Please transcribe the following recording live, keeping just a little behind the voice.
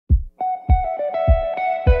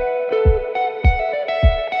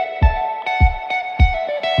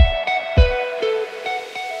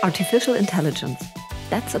Artificial intelligence.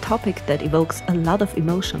 That's a topic that evokes a lot of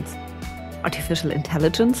emotions. Artificial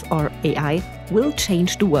intelligence, or AI, will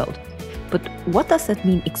change the world. But what does that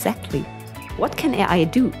mean exactly? What can AI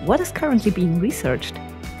do? What is currently being researched?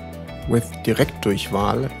 With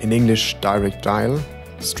Direktdurchwahl, in English Direct Dial,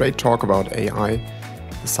 straight talk about AI,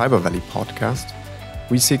 the Cyber Valley podcast,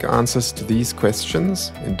 we seek answers to these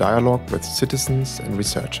questions in dialogue with citizens and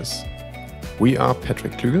researchers. We are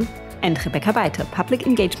Patrick Klügel and Rebecca Beiter, public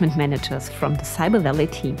engagement managers from the Cyber Valley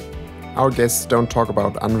team. Our guests don't talk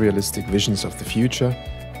about unrealistic visions of the future,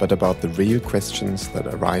 but about the real questions that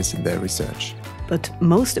arise in their research. But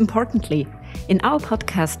most importantly, in our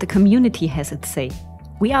podcast, the community has its say.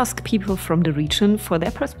 We ask people from the region for their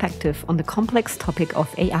perspective on the complex topic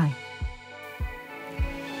of AI.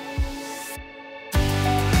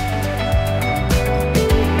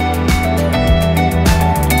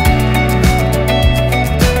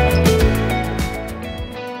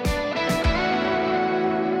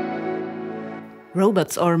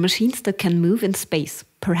 Robots or machines that can move in space,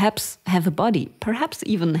 perhaps have a body, perhaps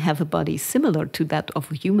even have a body similar to that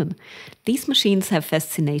of a human. These machines have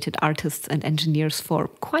fascinated artists and engineers for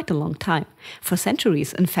quite a long time. For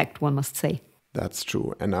centuries, in fact, one must say. That's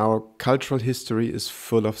true. And our cultural history is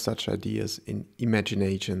full of such ideas in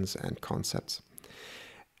imaginations and concepts.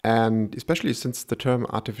 And especially since the term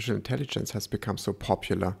artificial intelligence has become so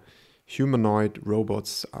popular, humanoid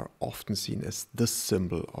robots are often seen as the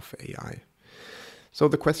symbol of AI. So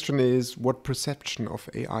the question is, what perception of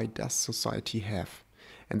AI does society have?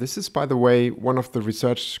 And this is, by the way, one of the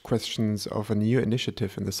research questions of a new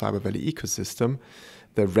initiative in the Cyber Valley ecosystem,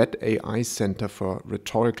 the Red AI Center for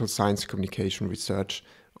Rhetorical Science Communication Research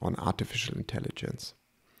on Artificial Intelligence.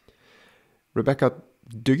 Rebecca,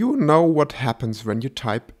 do you know what happens when you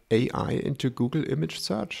type AI into Google image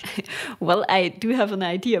search? Well, I do have an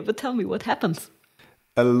idea, but tell me what happens.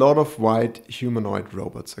 A lot of white humanoid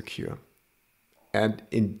robots occur. And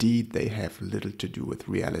indeed, they have little to do with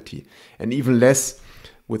reality, and even less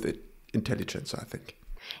with intelligence, I think.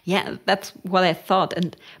 Yeah, that's what I thought.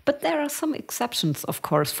 But there are some exceptions, of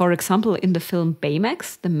course. For example, in the film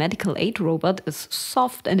Baymax, the medical aid robot is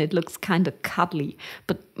soft and it looks kind of cuddly.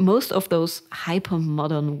 But most of those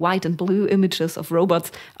hyper-modern white and blue images of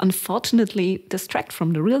robots unfortunately distract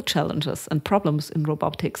from the real challenges and problems in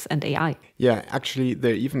robotics and AI. Yeah, actually,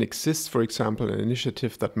 there even exists, for example, an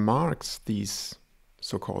initiative that marks these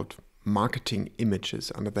so-called marketing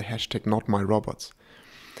images under the hashtag #NotMyRobots.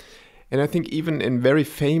 And I think even in very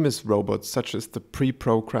famous robots, such as the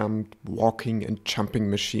pre-programmed walking and jumping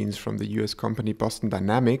machines from the US company Boston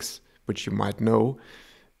Dynamics, which you might know,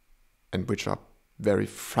 and which are very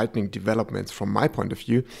frightening developments from my point of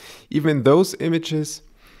view, even in those images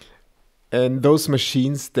and those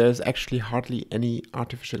machines, there's actually hardly any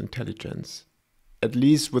artificial intelligence, at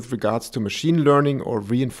least with regards to machine learning or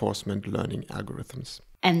reinforcement learning algorithms.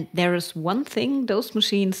 And there is one thing those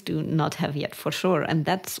machines do not have yet, for sure, and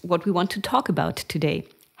that's what we want to talk about today: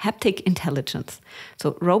 haptic intelligence.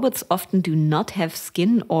 So robots often do not have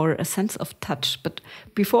skin or a sense of touch. But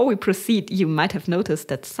before we proceed, you might have noticed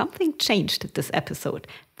that something changed this episode: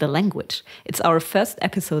 the language. It's our first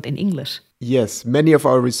episode in English. Yes, many of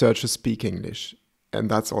our researchers speak English,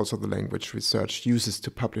 and that's also the language research uses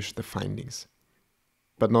to publish the findings.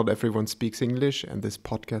 But not everyone speaks English, and this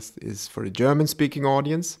podcast is for a German-speaking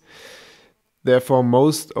audience. Therefore,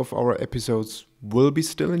 most of our episodes will be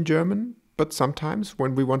still in German, but sometimes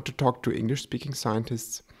when we want to talk to English-speaking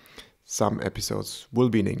scientists, some episodes will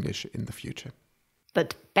be in English in the future.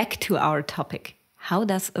 But back to our topic. How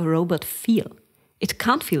does a robot feel? It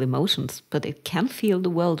can't feel emotions, but it can feel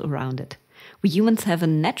the world around it. We humans have a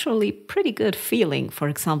naturally pretty good feeling, for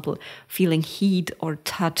example, feeling heat or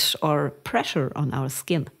touch or pressure on our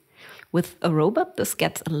skin. With a robot, this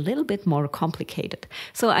gets a little bit more complicated.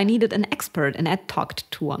 So I needed an expert, and I talked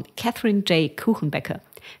to one, Catherine J. Kuchenbecker.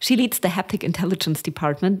 She leads the Haptic Intelligence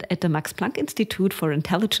Department at the Max Planck Institute for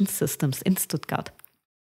Intelligent Systems in Stuttgart.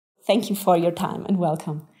 Thank you for your time and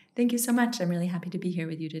welcome. Thank you so much. I'm really happy to be here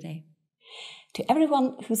with you today. To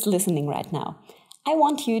everyone who's listening right now, I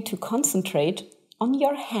want you to concentrate on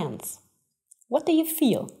your hands. What do you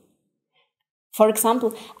feel? For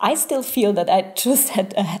example, I still feel that I just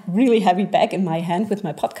had a really heavy bag in my hand with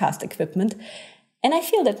my podcast equipment, and I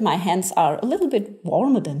feel that my hands are a little bit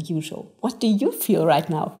warmer than usual. What do you feel right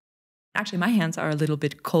now? Actually, my hands are a little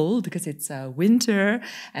bit cold because it's winter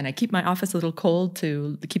and I keep my office a little cold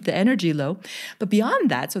to keep the energy low. But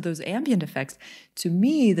beyond that, so those ambient effects, to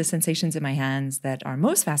me, the sensations in my hands that are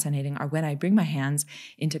most fascinating are when I bring my hands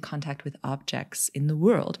into contact with objects in the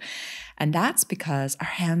world. And that's because our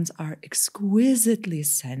hands are exquisitely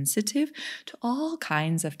sensitive to all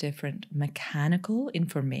kinds of different mechanical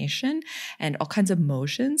information and all kinds of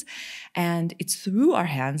motions. And it's through our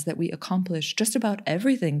hands that we accomplish just about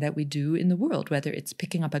everything that we do in the world, whether it's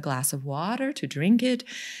picking up a glass of water to drink it,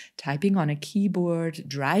 typing on a keyboard,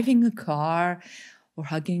 driving a car, or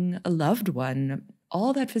hugging a loved one.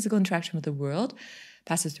 All that physical interaction with the world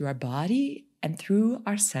passes through our body and through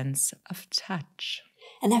our sense of touch.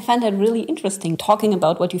 And I find that really interesting, talking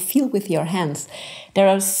about what you feel with your hands. There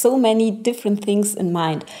are so many different things in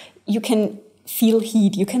mind. You can feel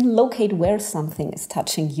heat, you can locate where something is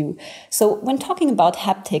touching you. So when talking about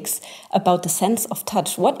haptics, about the sense of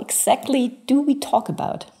touch, what exactly do we talk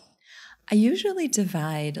about? I usually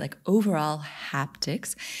divide overall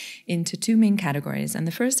haptics into two main categories. And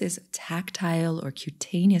the first is tactile or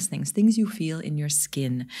cutaneous things you feel in your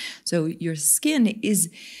skin. So your skin is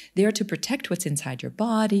there to protect what's inside your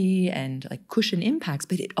body and cushion impacts,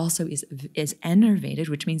 but it also is innervated,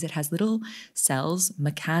 which means it has little cells,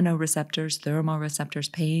 mechanoreceptors, thermoreceptors,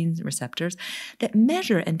 pain receptors that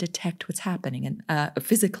measure and detect what's happening and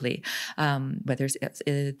physically, whether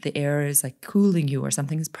the air is cooling you or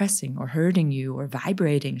something is pressing or hurting you or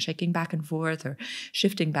vibrating, shaking back and forth or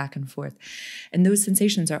shifting back and forth. And those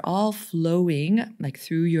sensations are all flowing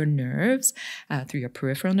through your nerves, through your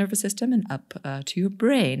peripheral nervous system and up to your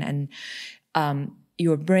brain. And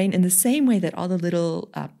your brain, in the same way that all the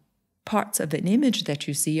little parts of an image that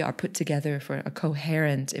you see are put together for a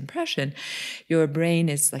coherent impression, your brain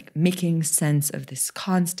is making sense of this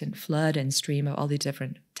constant flood and stream of all the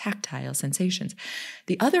different tactile sensations.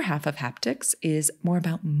 The other half of haptics is more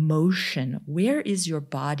about motion. Where is your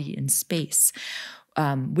body in space?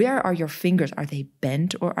 Where are your fingers? Are they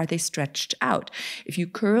bent or are they stretched out? If you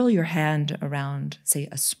curl your hand around, say,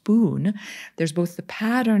 a spoon, there's both the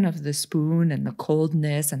pattern of the spoon and the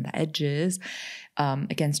coldness and the edges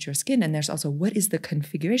against your skin. And there's also, what is the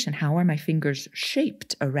configuration? How are my fingers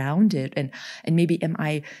shaped around it? And maybe am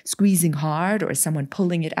I squeezing hard or is someone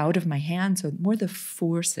pulling it out of my hand? So more the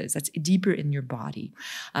forces, that's deeper in your body.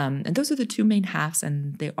 And those are the two main halves,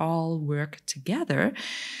 and they all work together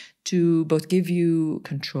to both give you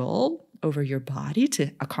control over your body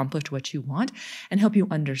to accomplish what you want and help you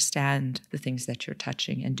understand the things that you're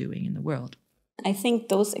touching and doing in the world. I think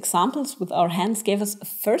those examples with our hands gave us a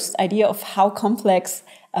first idea of how complex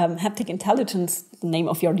haptic intelligence, the name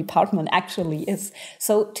of your department, actually is.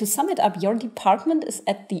 So to sum it up, your department is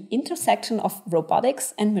at the intersection of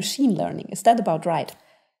robotics and machine learning. Is that about right?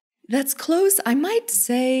 That's close. I might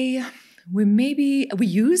say we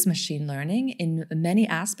use machine learning in many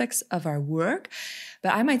aspects of our work,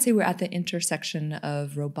 but I might say we're at the intersection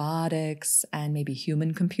of robotics and maybe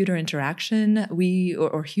human-computer interaction,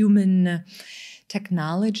 or human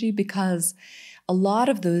technology, because a lot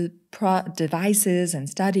of the devices and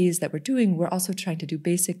studies that we're doing, we're also trying to do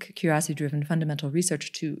basic curiosity-driven fundamental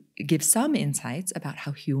research to give some insights about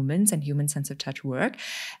how humans and human sense of touch work,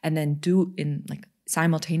 and then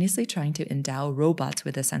simultaneously trying to endow robots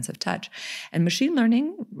with a sense of touch. And machine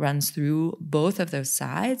learning runs through both of those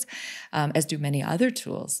sides, as do many other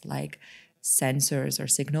tools like sensors or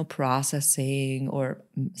signal processing or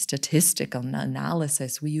statistical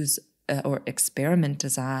analysis. We use or experiment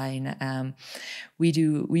design. We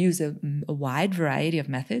use a wide variety of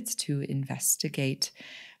methods to investigate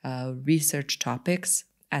research topics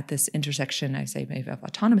at this intersection, I say, maybe of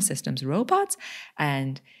autonomous systems, robots,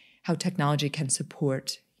 and how technology can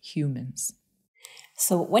support humans.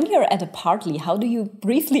 So when you're at a party, how do you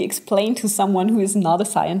briefly explain to someone who is not a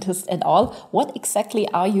scientist at all, what exactly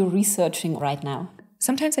are you researching right now?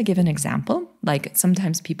 Sometimes I give an example,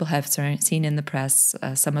 sometimes people have seen in the press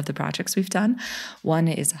some of the projects we've done. One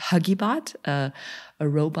is Huggybot, a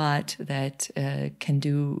robot that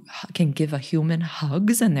can give a human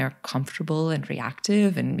hugs, and they're comfortable and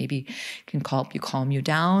reactive, and maybe can help you calm you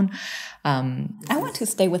down. I want to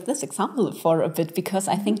stay with this example for a bit because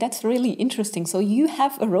I think that's really interesting. So you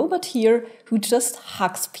have a robot here who just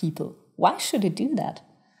hugs people. Why should it do that?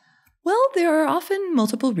 Well, there are often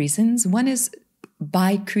multiple reasons. One is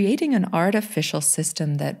by creating an artificial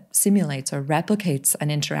system that simulates or replicates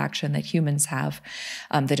an interaction that humans have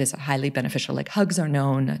that is highly beneficial, like hugs are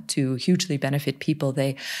known to hugely benefit people.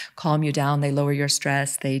 They calm you down, they lower your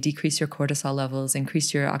stress, they decrease your cortisol levels,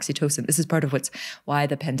 increase your oxytocin. This is part of why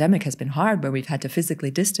the pandemic has been hard, where we've had to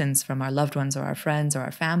physically distance from our loved ones or our friends or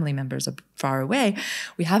our family members far away.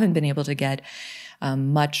 We haven't been able to get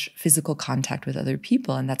much physical contact with other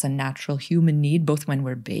people. And that's a natural human need, both when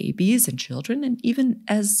we're babies and children, and even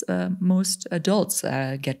as most adults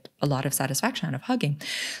get a lot of satisfaction out of hugging.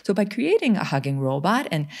 So by creating a hugging robot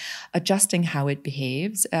and adjusting how it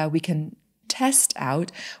behaves, we can test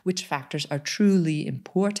out which factors are truly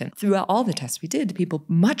important. Throughout all the tests we did, people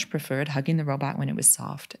much preferred hugging the robot when it was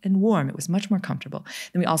soft and warm. It was much more comfortable.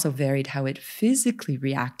 Then we also varied how it physically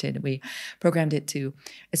reacted. We programmed it to,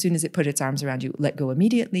 as soon as it put its arms around you, let go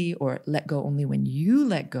immediately, or let go only when you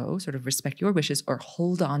let go, sort of respect your wishes, or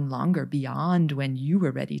hold on longer beyond when you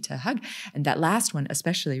were ready to hug. And that last one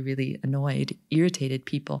especially really irritated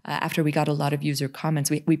people. After we got a lot of user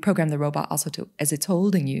comments, we programmed the robot also to, as it's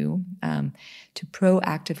holding you, to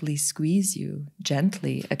proactively squeeze you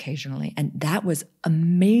gently occasionally. And that was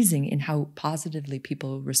amazing in how positively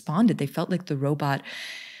people responded. They felt like the robot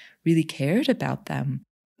really cared about them.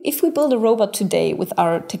 If we build a robot today with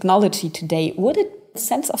our technology today, would its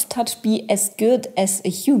sense of touch be as good as a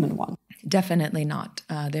human one? Definitely not.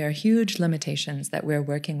 There are huge limitations that we're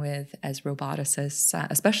working with as roboticists,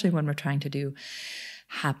 especially when we're trying to do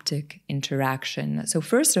haptic interaction. So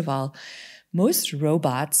first of all, most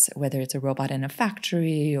robots, whether it's a robot in a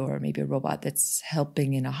factory or maybe a robot that's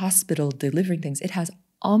helping in a hospital delivering things, it has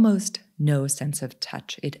almost no sense of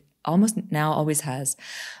touch. It almost now always has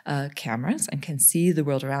cameras and can see the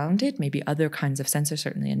world around it, maybe other kinds of sensors,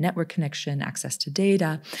 certainly a network connection, access to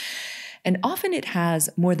data. And often it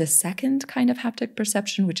has more the second kind of haptic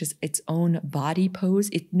perception, which is its own body pose.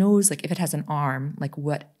 It knows, like, if it has an arm, like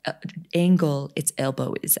what angle its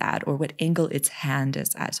elbow is at or what angle its hand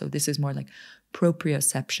is at. So this is more like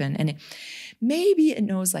proprioception. And maybe it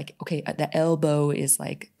knows, like, okay, the elbow is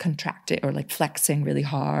like contracted or like flexing really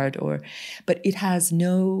hard, but it has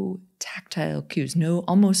no tactile cues,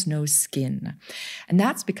 almost no skin. And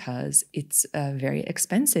that's because it's very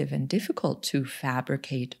expensive and difficult to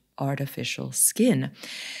fabricate artificial skin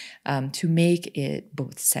to make it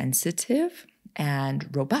both sensitive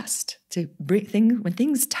and robust. When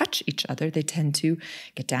things touch each other, they tend to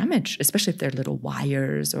get damaged, especially if they're little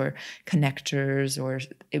wires or connectors.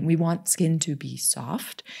 We want skin to be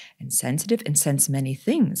soft and sensitive and sense many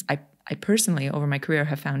things. I personally, over my career,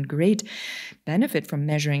 have found great benefit from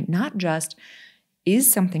measuring not just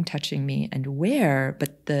is something touching me and where,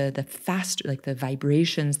 but the faster, like the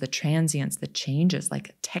vibrations, the transients, the changes,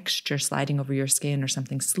 like texture sliding over your skin or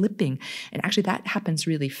something slipping. And actually that happens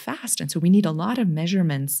really fast. And so we need a lot of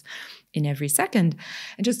measurements in every second.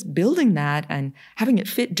 And just building that and having it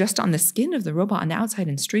fit just on the skin of the robot on the outside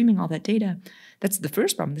and streaming all that data, that's the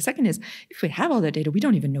first problem. The second is, if we have all that data, we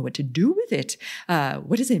don't even know what to do with it.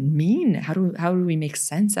 What does it mean? How do we make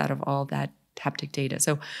sense out of all that haptic data?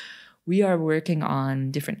 So we are working on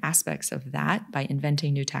different aspects of that by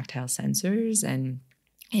inventing new tactile sensors and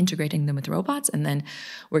integrating them with robots, and then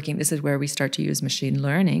this is where we start to use machine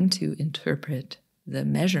learning to interpret the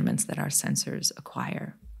measurements that our sensors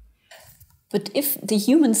acquire. But if the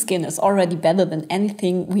human skin is already better than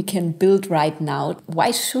anything we can build right now, why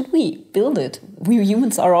should we build it? We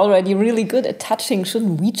humans are already really good at touching.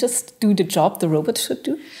 Shouldn't we just do the job the robot should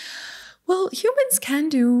do? Well, humans can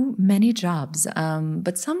do many jobs,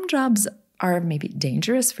 but some jobs are maybe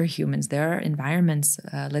dangerous for humans. There are environments,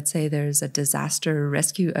 let's say there's a disaster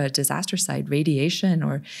site, radiation,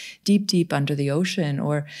 or deep under the ocean,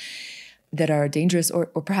 or that are dangerous, or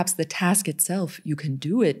perhaps the task itself, you could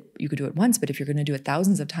do it once, but if you're going to do it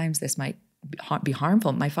thousands of times, this might be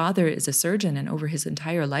harmful. My father is a surgeon, and over his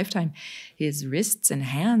entire lifetime, his wrists and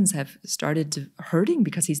hands have started hurting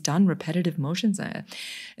because he's done repetitive motions.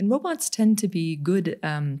 And robots tend to be good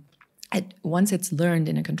at, once it's learned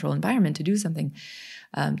in a controlled environment to do something,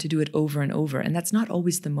 to do it over and over. And that's not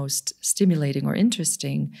always the most stimulating or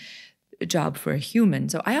interesting job for a human.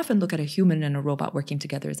 So I often look at a human and a robot working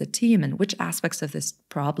together as a team, and which aspects of this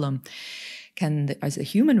problem is a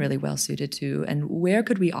human really well suited to, and where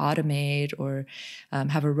could we automate or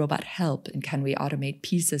have a robot help, and can we automate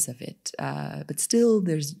pieces of it? But still,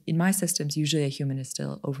 in my systems, usually a human is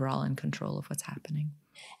still overall in control of what's happening.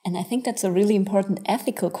 And I think that's a really important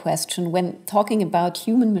ethical question when talking about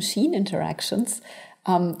human-machine interactions.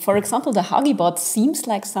 For example, the Huggybot seems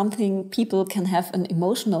like something people can have an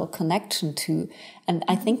emotional connection to. And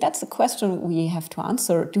I think that's a question we have to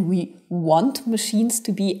answer. Do we want machines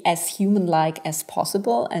to be as human-like as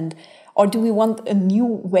possible? Or do we want a new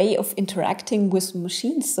way of interacting with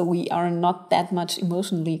machines so we are not that much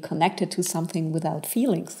emotionally connected to something without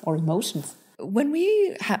feelings or emotions? When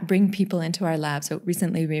we bring people into our lab, so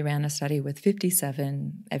recently we ran a study with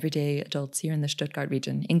 57 everyday adults here in the Stuttgart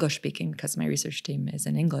region, English speaking, because my research team is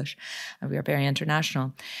in English. We are very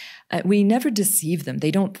international. We never deceive them.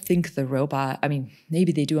 They don't think the robot, I mean,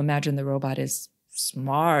 maybe they do imagine the robot is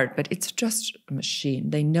smart, but it's just a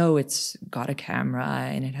machine. They know it's got a camera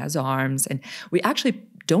and it has arms. And we actually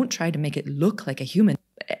don't try to make it look like a human.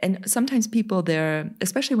 And sometimes people there,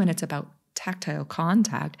 especially when it's about tactile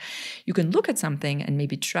contact, you can look at something and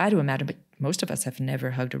maybe try to imagine, but most of us have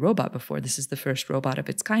never hugged a robot before. This is the first robot of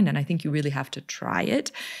its kind. And I think you really have to try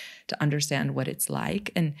it to understand what it's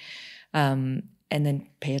like. And then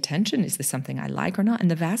pay attention. Is this something I like or not?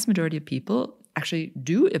 And the vast majority of people actually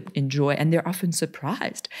do enjoy, and they're often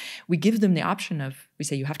surprised. We give them the option of, we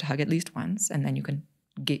say you have to hug at least once, and then you can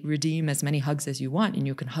redeem as many hugs as you want, and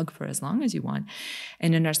you can hug for as long as you want.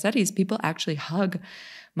 And in our studies, people actually hug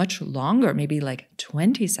much longer, maybe like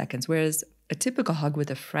 20 seconds, whereas a typical hug with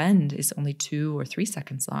a friend is only 2 or 3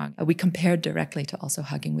 seconds long. We compared directly to also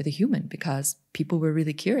hugging with a human because people were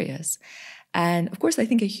really curious. And of course, I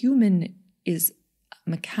think a human is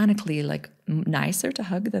mechanically like nicer to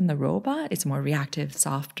hug than the robot. It's more reactive,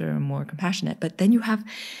 softer, more compassionate. But then you have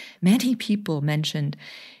many people mentioned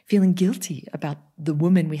feeling guilty about the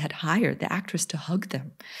woman we had hired, the actress, to hug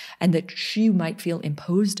them, and that she might feel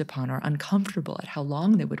imposed upon or uncomfortable at how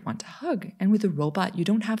long they would want to hug. And with a robot, you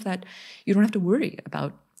don't have that. You don't have to worry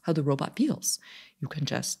about how the robot feels. You can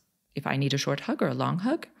just, if I need a short hug or a long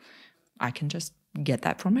hug, I can just get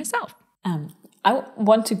that for myself. I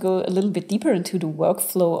want to go a little bit deeper into the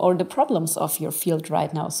workflow or the problems of your field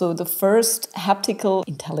right now. So the first haptical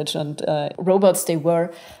intelligent robots, they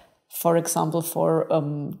were, for example, for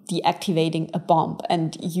deactivating a bomb.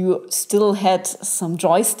 And you still had some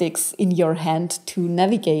joysticks in your hand to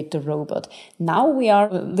navigate the robot. Now we are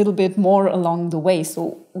a little bit more along the way.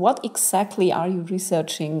 So what exactly are you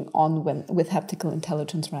researching on with haptical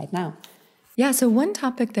intelligence right now? Yeah, so one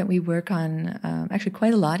topic that we work on actually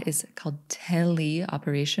quite a lot is called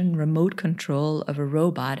teleoperation, remote control of a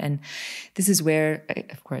robot. And this is where,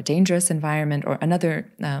 of course, a dangerous environment, or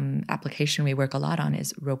another application we work a lot on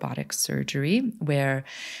is robotic surgery, where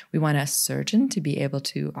we want a surgeon to be able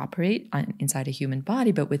to operate inside a human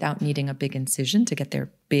body, but without needing a big incision to get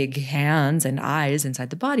their big hands and eyes inside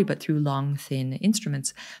the body, but through long, thin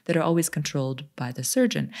instruments that are always controlled by the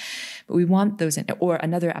surgeon. But we want those in, or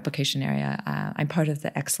another application area. I'm part of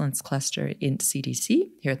the excellence cluster in CDC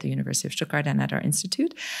here at the University of Stuttgart and at our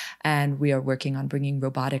institute. And we are working on bringing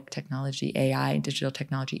robotic technology, AI, and digital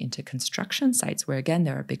technology into construction sites where, again,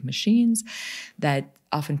 there are big machines that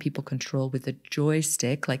often people control with a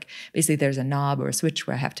joystick. Like basically there's a knob or a switch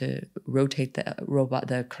where I have to rotate the robot,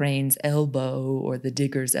 the crane's elbow or the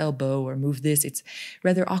digger's elbow, or move this. It's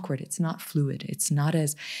rather awkward. It's not fluid. It's not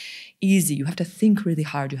as easy. You have to think really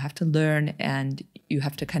hard. You have to learn, and you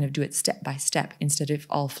have to kind of do it step by step instead of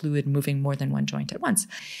all fluid, moving more than one joint at once.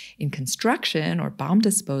 In construction or bomb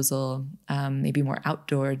disposal, maybe more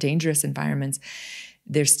outdoor, dangerous environments,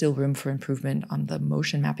 there's still room for improvement on the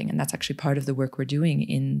motion mapping. And that's actually part of the work we're doing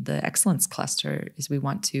in the excellence cluster. Is we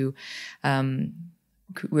want to,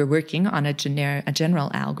 we're working on a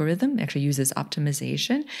general algorithm, actually uses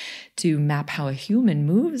optimization to map how a human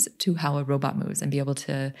moves to how a robot moves, and be able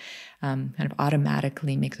to kind of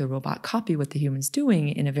automatically make the robot copy what the human's doing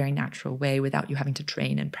in a very natural way without you having to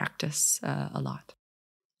train and practice a lot.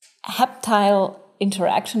 Haptile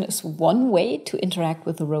interaction is one way to interact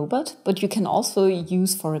with the robot, but you can also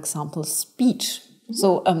use, for example, speech. Mm-hmm.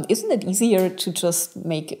 So isn't it easier to just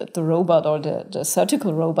make the robot or the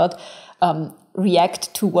surgical robot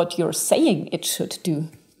react to what you're saying it should do?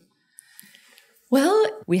 Well,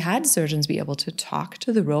 we had surgeons be able to talk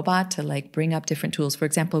to the robot to like bring up different tools. For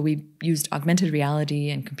example, we used augmented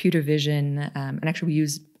reality and computer vision, and actually we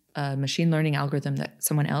used a machine learning algorithm that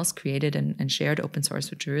someone else created and shared open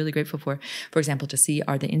source, which we're really grateful for example, to see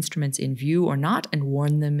are the instruments in view or not, and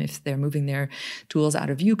warn them if they're moving their tools out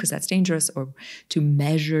of view because that's dangerous, or to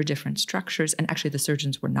measure different structures. And actually the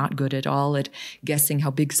surgeons were not good at all at guessing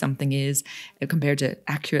how big something is compared to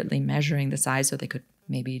accurately measuring the size so they could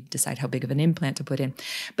maybe decide how big of an implant to put in.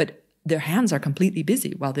 But their hands are completely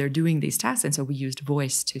busy while they're doing these tasks. And so we used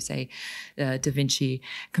voice to say, Da Vinci,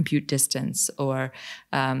 compute distance, or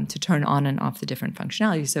to turn on and off the different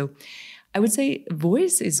functionalities. So I would say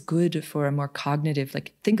voice is good for a more cognitive,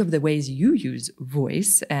 like think of the ways you use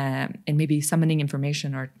voice and maybe summoning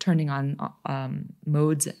information or turning on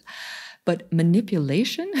modes. But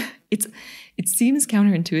manipulation, it seems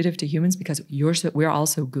counterintuitive to humans because we're all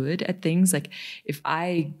so good at things. Like if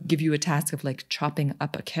I give you a task of like chopping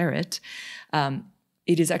up a carrot,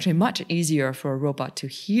 it is actually much easier for a robot to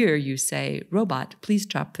hear you say, "Robot, please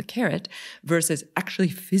chop the carrot," versus actually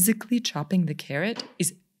physically chopping the carrot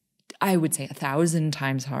is, I would say, 1,000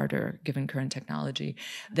 times harder, given current technology,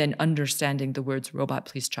 than understanding the words "robot,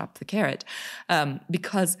 please chop the carrot,"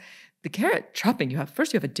 because the carrot chopping, you have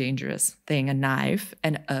a dangerous thing, a knife,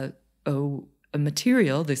 and a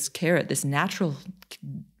material, this carrot, this natural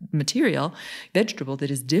material, vegetable that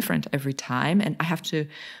is different every time, and I have to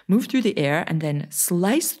move through the air and then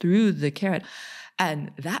slice through the carrot, and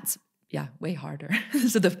that's way harder.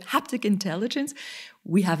 So the haptic intelligence,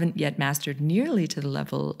 we haven't yet mastered nearly to the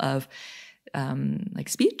level of like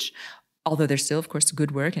speech, although there's still, of course,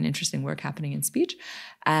 good work and interesting work happening in speech,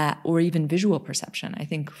 or even visual perception. I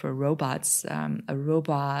think for robots, a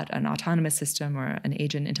robot, an autonomous system, or an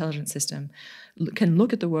agent intelligence system can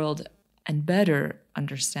look at the world and better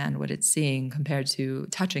understand what it's seeing compared to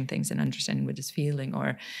touching things and understanding what it's feeling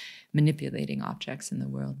or manipulating objects in the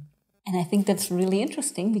world. And I think that's really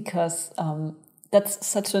interesting because that's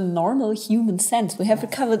such a normal human sense. We have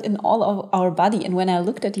it covered in all of our body. And when I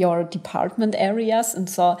looked at your department areas and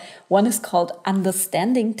saw one is called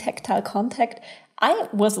understanding tactile contact, I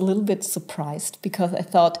was a little bit surprised because I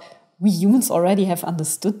thought we humans already have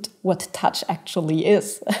understood what touch actually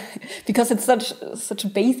is because it's such a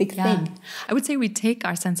basic thing. I would say we take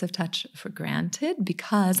our sense of touch for granted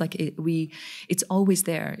because it's always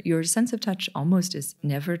there. Your sense of touch almost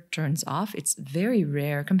never turns off. It's very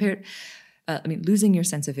rare compared. Losing your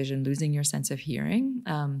sense of vision, losing your sense of hearing,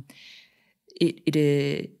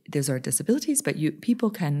 those are disabilities, but people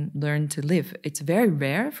can learn to live. It's very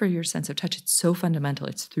rare for your sense of touch. It's so fundamental.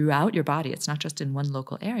 It's throughout your body. It's not just in one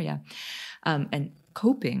local area. And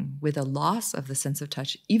coping with a loss of the sense of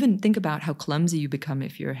touch, even think about how clumsy you become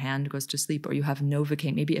if your hand goes to sleep or you have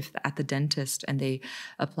Novocaine. Maybe if at the dentist and they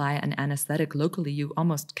apply an anesthetic locally, you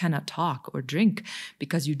almost cannot talk or drink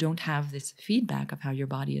because you don't have this feedback of how your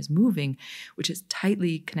body is moving, which is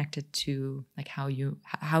tightly connected to like how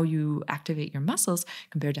you activate your muscles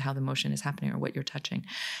compared to how the motion is happening or what you're touching.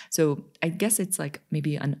 So I guess it's like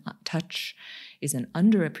maybe touch is an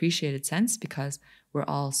underappreciated sense because we're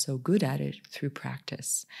all so good at it through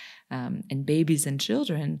practice. And babies and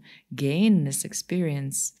children gain this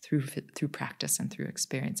experience through practice and through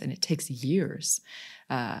experience. And it takes years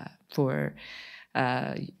I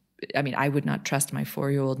would not trust my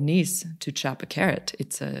 4-year-old niece to chop a carrot.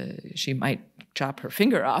 She might chop her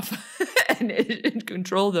finger off and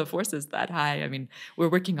control the forces that high. I mean, we're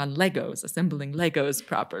working on Legos, assembling Legos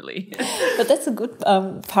properly. But that's a good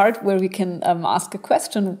part where we can ask a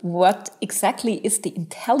question. What exactly is the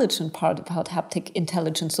intelligent part about haptic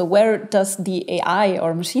intelligence? So where does the AI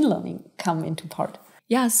or machine learning come into part?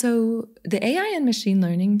 Yeah, so the AI and machine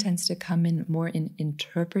learning tends to come in more in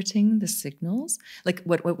interpreting the signals, like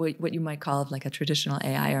what you might call like a traditional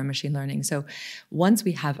AI or machine learning. So once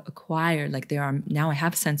we have acquired, like now I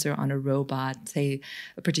have a sensor on a robot, say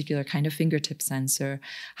a particular kind of fingertip sensor,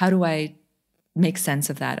 how do I make sense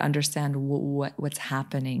of that, understand what's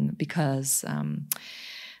happening? Because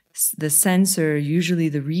the sensor, usually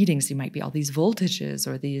the readings, they might be all these voltages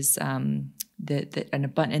or these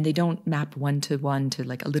and they don't map one-to-one to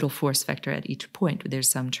like a little force vector at each point. There's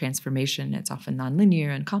some transformation. It's often nonlinear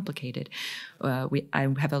and complicated. I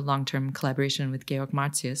have a long-term collaboration with Georg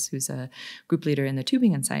Martius, who's a group leader in the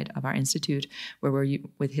Tübingen side of our institute, where we're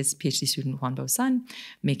with his PhD student Juan Bo-san,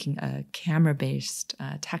 making a camera-based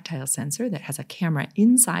tactile sensor that has a camera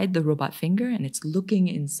inside the robot finger, and it's looking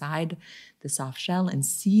inside the soft shell and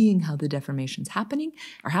seeing how the deformations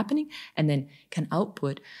are happening, and then can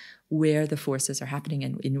output where the forces are happening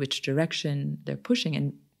and in which direction they're pushing.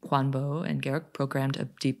 And Juan Bo and Georg programmed a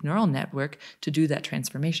deep neural network to do that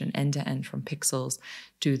transformation end to end from pixels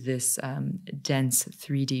to this dense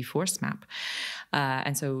 3D force map.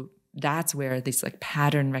 And so that's where these like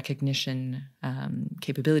pattern recognition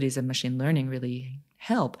capabilities of machine learning really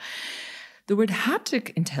help. The word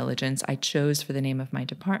haptic intelligence I chose for the name of my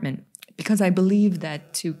department because I believe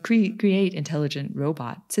that to create intelligent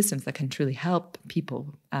robot systems that can truly help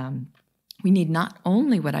people we need not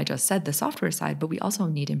only what I just said, the software side, but we also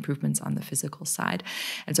need improvements on the physical side.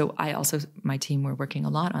 And so my team, we're working a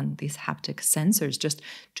lot on these haptic sensors just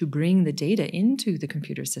to bring the data into the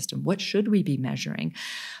computer system. What should we be measuring?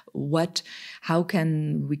 How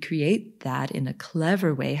can we create that in a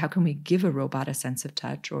clever way? How can we give a robot a sense of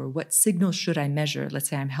touch? Or what signals should I measure? Let's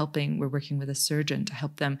say we're working with a surgeon to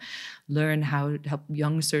help them help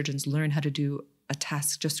young surgeons learn how to do a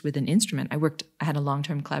task just with an instrument. I had a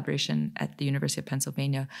long-term collaboration at the University of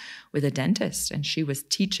Pennsylvania with a dentist, and she was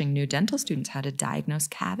teaching new dental students how to diagnose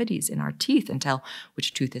cavities in our teeth and tell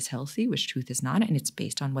which tooth is healthy, which tooth is not, and it's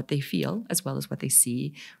based on what they feel as well as what they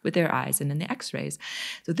see with their eyes and in the x-rays.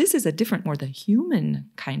 So this is more the human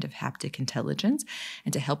kind of haptic intelligence,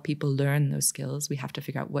 and to help people learn those skills, we have to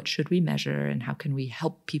figure out what should we measure and how can we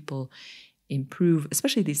help people improve,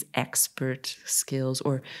 especially these expert skills.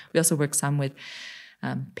 Or we also work some with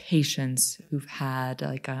patients who've had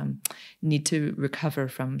need to recover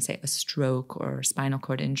from, say, a stroke or spinal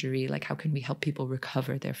cord injury. Like, how can we help people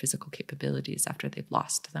recover their physical capabilities after they've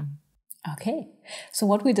lost them? Okay. So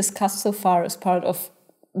what we discussed so far is part of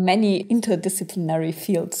many interdisciplinary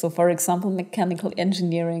fields. So, for example, mechanical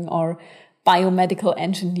engineering or biomedical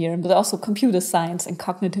engineering, but also computer science and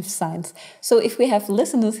cognitive science. So if we have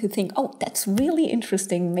listeners who think, oh, that's really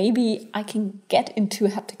interesting, maybe I can get into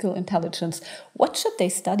haptical intelligence, what should they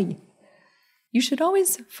study? You should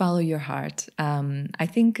always follow your heart. I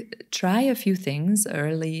think try a few things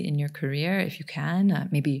early in your career if you can.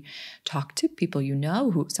 Maybe talk to people you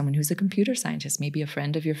know, someone who's a computer scientist, maybe a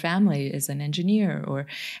friend of your family is an engineer,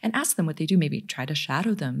 and ask them what they do. Maybe try to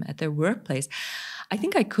shadow them at their workplace. I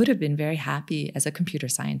think I could have been very happy as a computer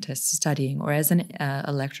scientist studying, or as an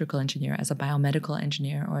electrical engineer, as a biomedical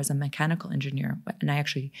engineer, or as a mechanical engineer.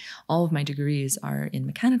 And all of my degrees are in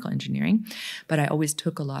mechanical engineering, but I always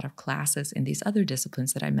took a lot of classes in these other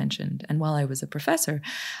disciplines that I mentioned. And while I was a professor,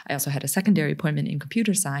 I also had a secondary appointment in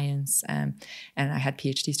computer science, and I had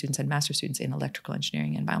PhD students and master students in electrical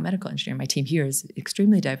engineering and biomedical engineering. My team here is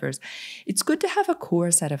extremely diverse. It's good to have a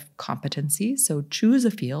core set of competencies. So choose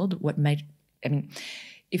a field.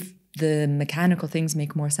 If the mechanical things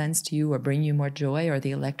make more sense to you or bring you more joy, or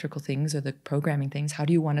the electrical things or the programming things, how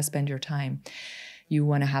do you want to spend your time? You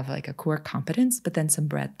want to have like a core competence, but then some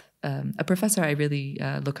breadth. A professor I really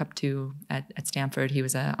look up to at Stanford, he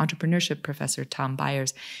was an entrepreneurship professor, Tom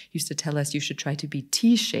Byers, used to tell us you should try to be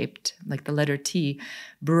T-shaped, like the letter T,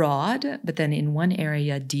 broad, but then in one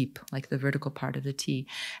area deep, like the vertical part of the T.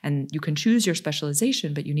 And you can choose your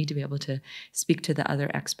specialization, but you need to be able to speak to the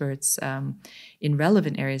other experts in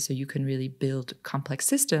relevant areas so you can really build complex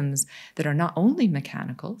systems that are not only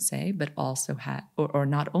mechanical, say, but also or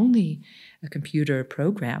not only a computer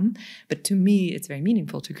program. But to me, it's very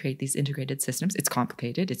meaningful to create these integrated systems. It's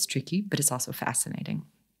complicated, it's tricky, but it's also fascinating.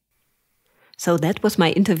 So that was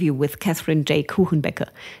my interview with Catherine J. Kuchenbecker.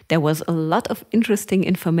 There was a lot of interesting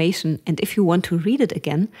information, and if you want to read it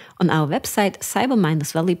again, on our website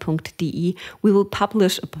cyber-valley.de we will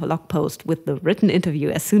publish a blog post with the written interview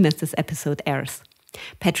as soon as this episode airs.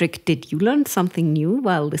 Patrick, did you learn something new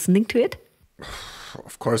while listening to it?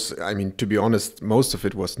 Of course, to be honest, most of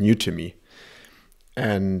it was new to me.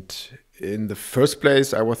 And in the first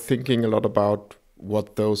place, I was thinking a lot about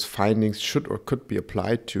what those findings should or could be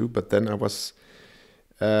applied to. But then I was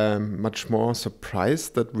much more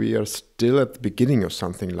surprised that we are still at the beginning of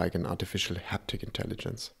something like an artificial haptic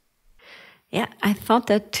intelligence. Yeah, I thought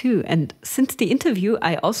that too. And since the interview,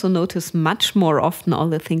 I also notice much more often all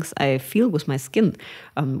the things I feel with my skin,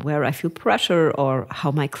 where I feel pressure or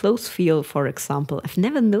how my clothes feel, for example. I've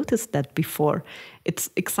never noticed that before. It's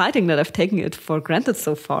exciting that I've taken it for granted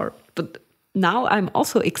so far. But now I'm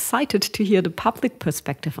also excited to hear the public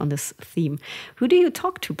perspective on this theme. Who do you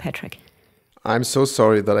talk to, Patrick? I'm so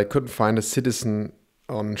sorry that I couldn't find a citizen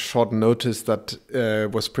on short notice that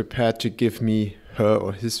was prepared to give me her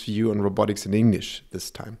or his view on robotics in English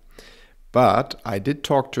this time. But I did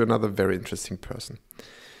talk to another very interesting person,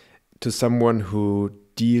 to someone who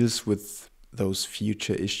deals with those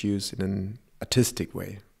future issues in an artistic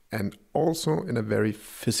way and also in a very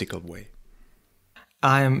physical way.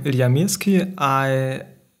 I'm Ilja Mirsky. I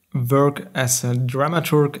work as a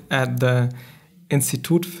dramaturge at the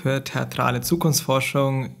Institut für theatrale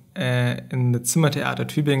Zukunftsforschung in the Zimmertheater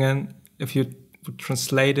Tübingen. If you would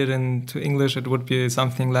translate it into English, it would be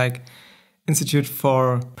something like Institute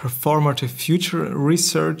for Performative Future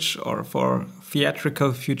Research or for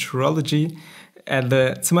Theatrical Futurology at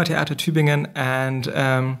the Zimmertheater Tübingen. And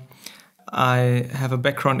I have a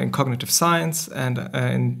background in cognitive science and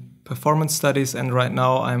in performance studies. And right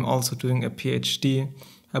now I'm also doing a PhD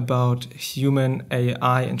about human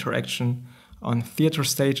AI interaction on theater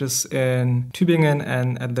stages in Tübingen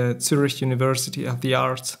and at the Zurich University of the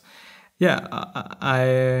Arts. Yeah,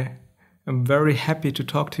 I am very happy to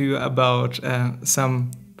talk to you about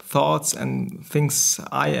some thoughts and things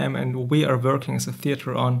I am and we are working as a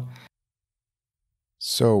theater on.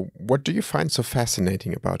 So, what do you find so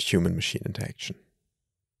fascinating about human-machine interaction?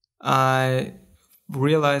 I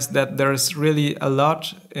realized that there is really a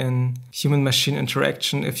lot in human-machine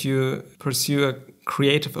interaction if you pursue a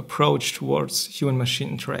creative approach towards human-machine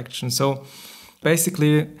interaction. So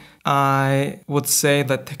basically, I would say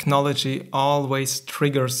that technology always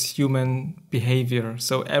triggers human behavior.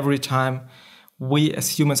 So every time we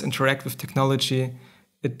as humans interact with technology,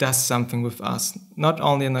 it does something with us, not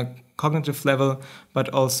only on a cognitive level, but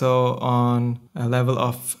also on a level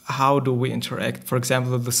of how do we interact. For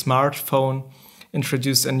example, the smartphone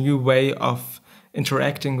introduced a new way of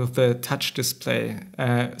interacting with the touch display.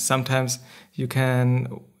 Sometimes you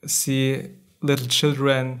can see little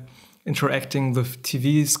children interacting with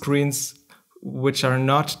TV screens, which are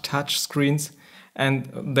not touch screens.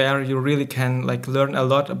 And there you really can learn a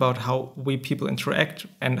lot about how we people interact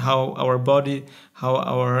and how our body, how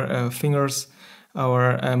our fingers,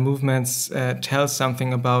 our movements tell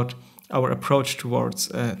something about our approach towards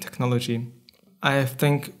technology. I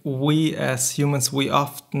think we as humans, we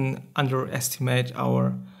often underestimate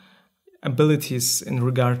our abilities in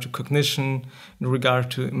regard to cognition, in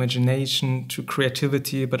regard to imagination, to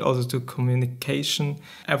creativity, but also to communication.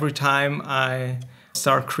 Every time I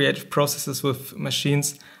start creative processes with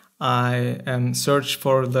machines, I search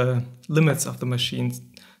for the limits of the machines.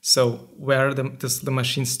 So where the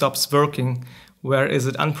machine stops working, where is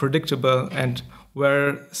it unpredictable, and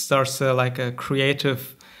where starts a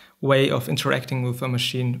creative way of interacting with a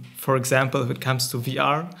machine. For example, if it comes to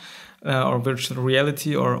VR or virtual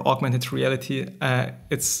reality or augmented reality,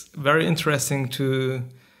 it's very interesting to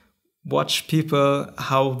watch people,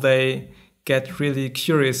 how they get really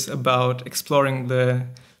curious about exploring the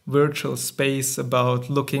virtual space, about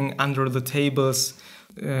looking under the tables,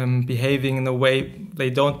 behaving in a way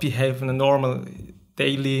they don't behave in a normal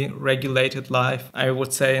daily regulated life. I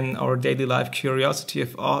would say in our daily life, curiosity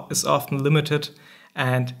is often limited,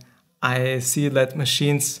 and I see that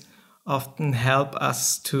machines often help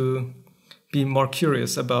us to be more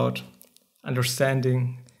curious about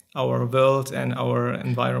understanding our world and our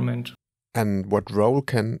environment. And what role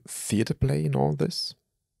can theater play in all this?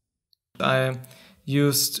 I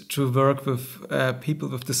used to work with people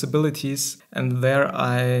with disabilities, and there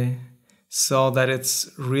I saw that it's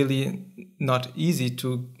really not easy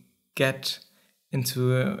to get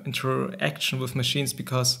into interaction with machines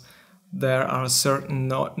because there are certain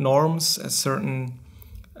norms, certain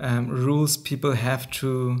rules people have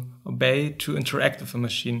to obey to interact with a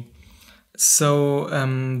machine. So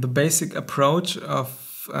the basic approach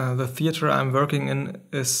of the theater I'm working in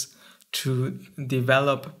is to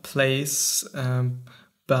develop plays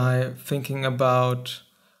by thinking about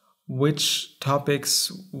which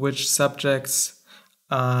topics, which subjects,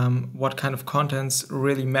 what kind of contents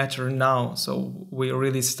really matter now. So we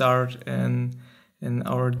really start in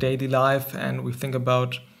our daily life and we think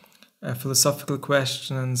about philosophical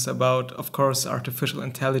questions, about, of course, artificial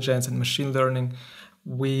intelligence and machine learning.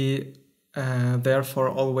 We therefore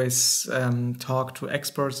always talk to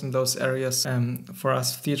experts in those areas. For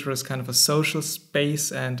us, theater is kind of a social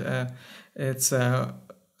space, and it's a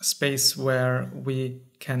space where we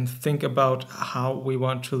can think about how we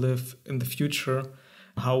want to live in the future,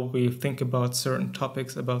 how we think about certain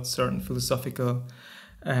topics, about certain philosophical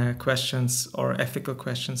questions or ethical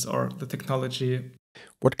questions or the technology.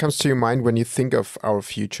 What comes to your mind when you think of our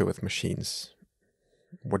future with machines?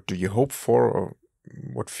 What do you hope for, or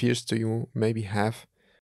what fears do you maybe have?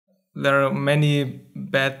 There are many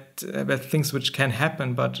bad things which can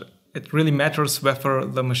happen, but it really matters whether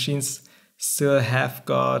the machines still have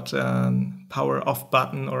got power off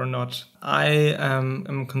button or not. I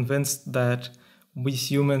am convinced that we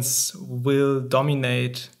humans will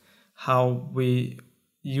dominate how we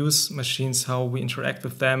use machines, how we interact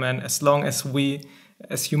with them, and as long as we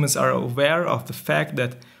as humans are aware of the fact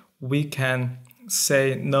that we can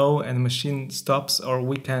say no and the machine stops, or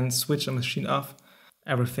we can switch a machine off,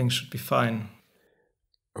 everything should be fine.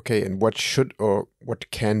 Okay, and what should or what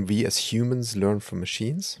can we as humans learn from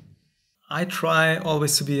machines? I try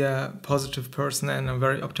always to be a positive person and a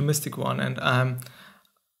very optimistic one, and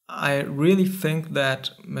I really think that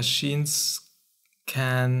machines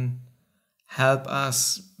can help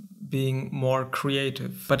us being more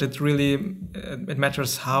creative, but it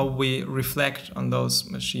matters how we reflect on those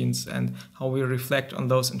machines and how we reflect on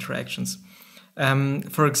those interactions.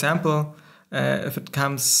 For example, if it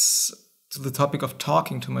comes to the topic of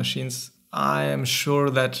talking to machines, I am sure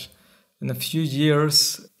that in a few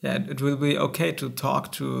years, it will be okay to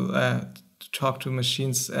talk to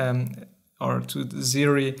machines or to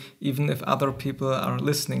Siri, even if other people are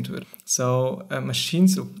listening to it. So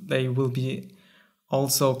machines, they will be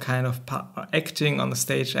also kind of acting on the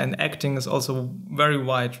stage, and acting is also a very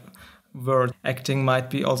wide word. Acting might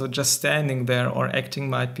be also just standing there, or acting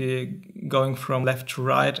might be going from left to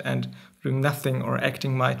right and doing nothing, or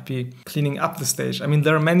acting might be cleaning up the stage. I mean,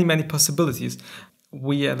 there are many, many possibilities.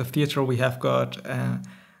 We at the theater, we have got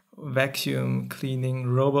vacuum cleaning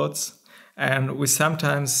robots, and we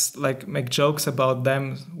sometimes like make jokes about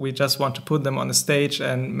them. We just want to put them on the stage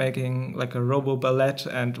and making like a robo ballet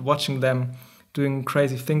and watching them doing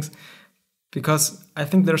crazy things, because I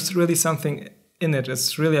think there's really something in it.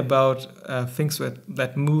 It's really about things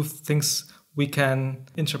that move, things we can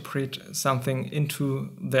interpret something into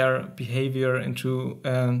their behavior, into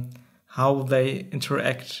how they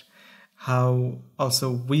interact, how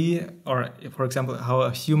also we, or for example, how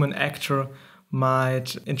a human actor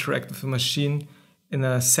might interact with a machine in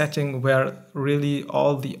a setting where really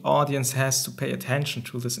all the audience has to pay attention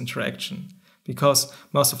to this interaction. Because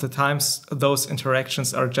most of the times those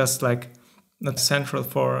interactions are just like not central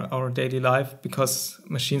for our daily life, because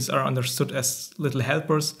machines are understood as little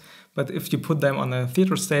helpers. But if you put them on a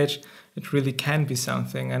theater stage, it really can be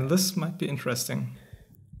something. And this might be interesting.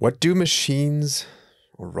 What do machines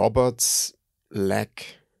or robots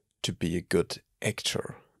lack to be a good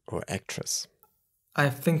actor or actress? I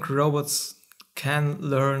think robots can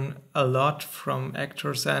learn a lot from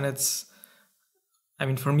actors,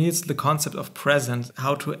 and for me, it's the concept of presence,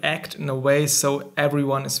 how to act in a way so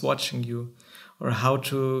everyone is watching you, or how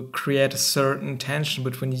to create a certain tension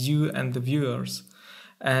between you and the viewers.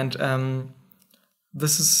 And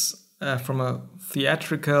this is from a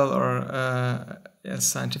theatrical or a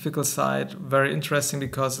scientific side very interesting,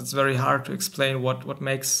 because it's very hard to explain what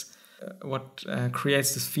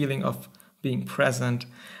creates this feeling of being present.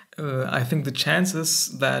 I think the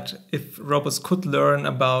chances that if robots could learn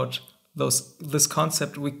about this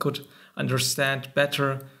concept, we could understand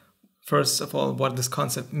better, first of all, what this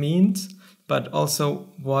concept means, but also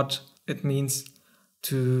what it means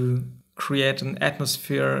to create an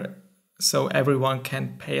atmosphere so everyone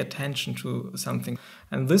can pay attention to something.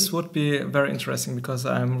 And this would be very interesting, because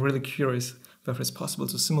I'm really curious whether it's possible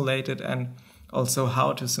to simulate it, and also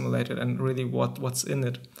how to simulate it, and really what's in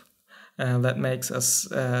it that makes us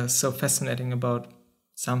so fascinating about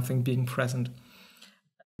something being present.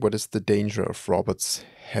 What is the danger of robots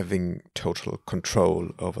having total control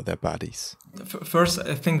over their bodies? First,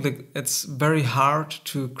 I think that it's very hard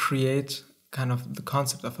to create kind of the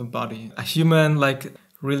concept of a body. A human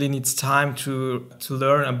really needs time to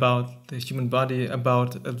learn about the human body,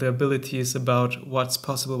 about the abilities, about what's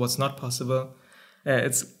possible, what's not possible.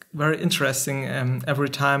 It's very interesting. Every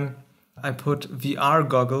time I put VR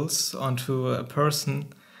goggles onto a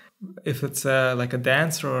person, if it's like a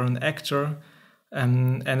dancer or an actor,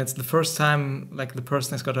 and it's the first time the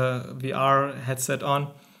person has got a VR headset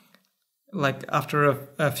on, after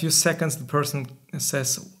a few seconds the person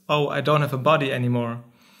says, "Oh, I don't have a body anymore."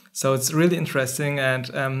 So it's really interesting.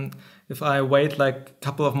 And if I wait a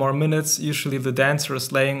couple of more minutes, usually the dancer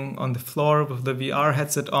is laying on the floor with the VR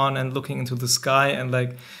headset on and looking into the sky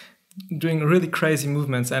and doing really crazy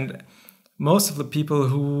movements. And most of the people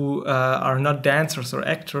who are not dancers or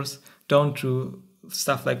actors don't do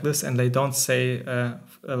stuff like this, and they don't say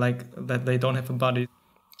that they don't have a body.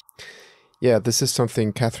 Yeah, this is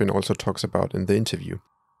something Catherine also talks about in the interview.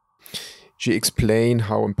 She explained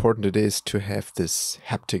how important it is to have this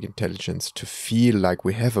haptic intelligence, to feel like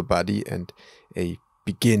we have a body and a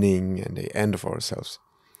beginning and an end of ourselves.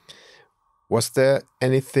 Was there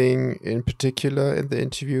anything in particular in the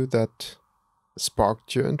interview that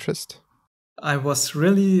sparked your interest? I was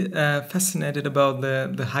really fascinated about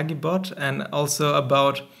the Huggy-bot, and also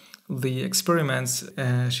about the experiments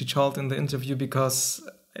she told in the interview, because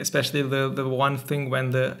especially the one thing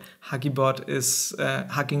when the Huggy-bot is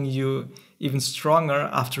hugging you even stronger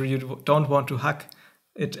after you don't want to hug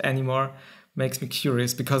it anymore makes me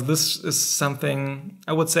curious, because this is something,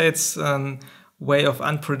 I would say it's a way of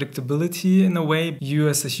unpredictability in a way. You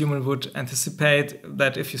as a human would anticipate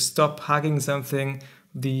that if you stop hugging something,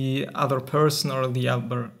 the other person or the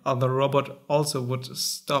other robot also would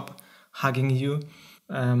stop hugging you.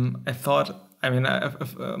 One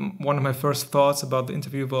of my first thoughts about the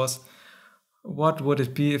interview was, what would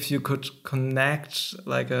it be if you could connect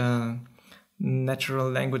a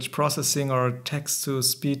natural language processing or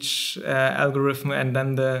text-to-speech algorithm, and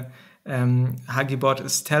then the Huggy-bot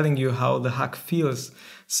is telling you how the hug feels.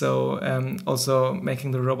 So also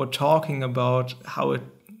making the robot talking about how it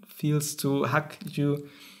feels to hug you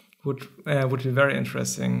would be very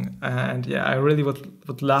interesting. And yeah, I really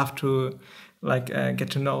would love to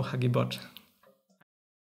get to know Hugibot.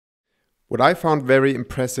 What I found very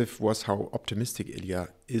impressive was how optimistic Ilja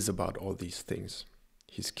is about all these things.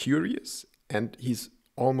 He's curious and he's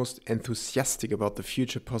almost enthusiastic about the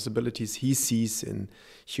future possibilities he sees in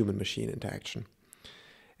human-machine interaction.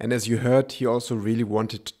 And as you heard, he also really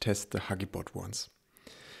wanted to test the Hugibot once.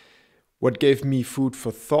 What gave me food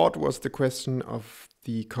for thought was the question of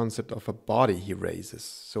the concept of a body he raises.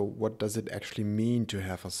 So what does it actually mean to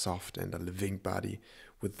have a soft and a living body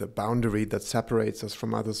with the boundary that separates us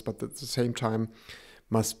from others, but at the same time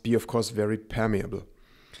must be, of course, very permeable.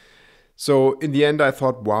 So in the end, I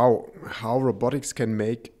thought, wow, how robotics can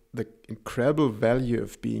make the incredible value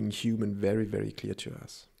of being human very, very clear to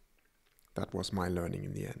us. That was my learning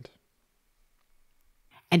in the end.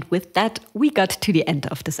 And with that, we got to the end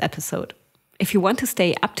of this episode. If you want to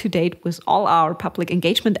stay up to date with all our public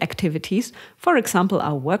engagement activities, for example,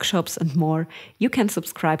 our workshops and more, you can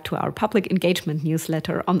subscribe to our public engagement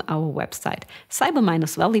newsletter on our website,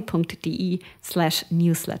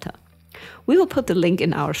 cyber-valley.de/newsletter. We will put the link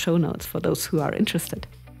in our show notes for those who are interested.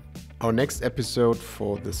 Our next episode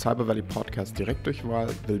for the Cyber Valley podcast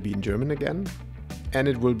Direktdurchwahl will be in German again, and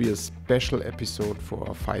it will be a special episode for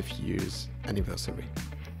our 5 years anniversary.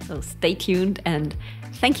 So stay tuned and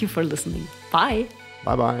thank you for listening. Bye.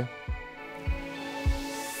 Bye-bye.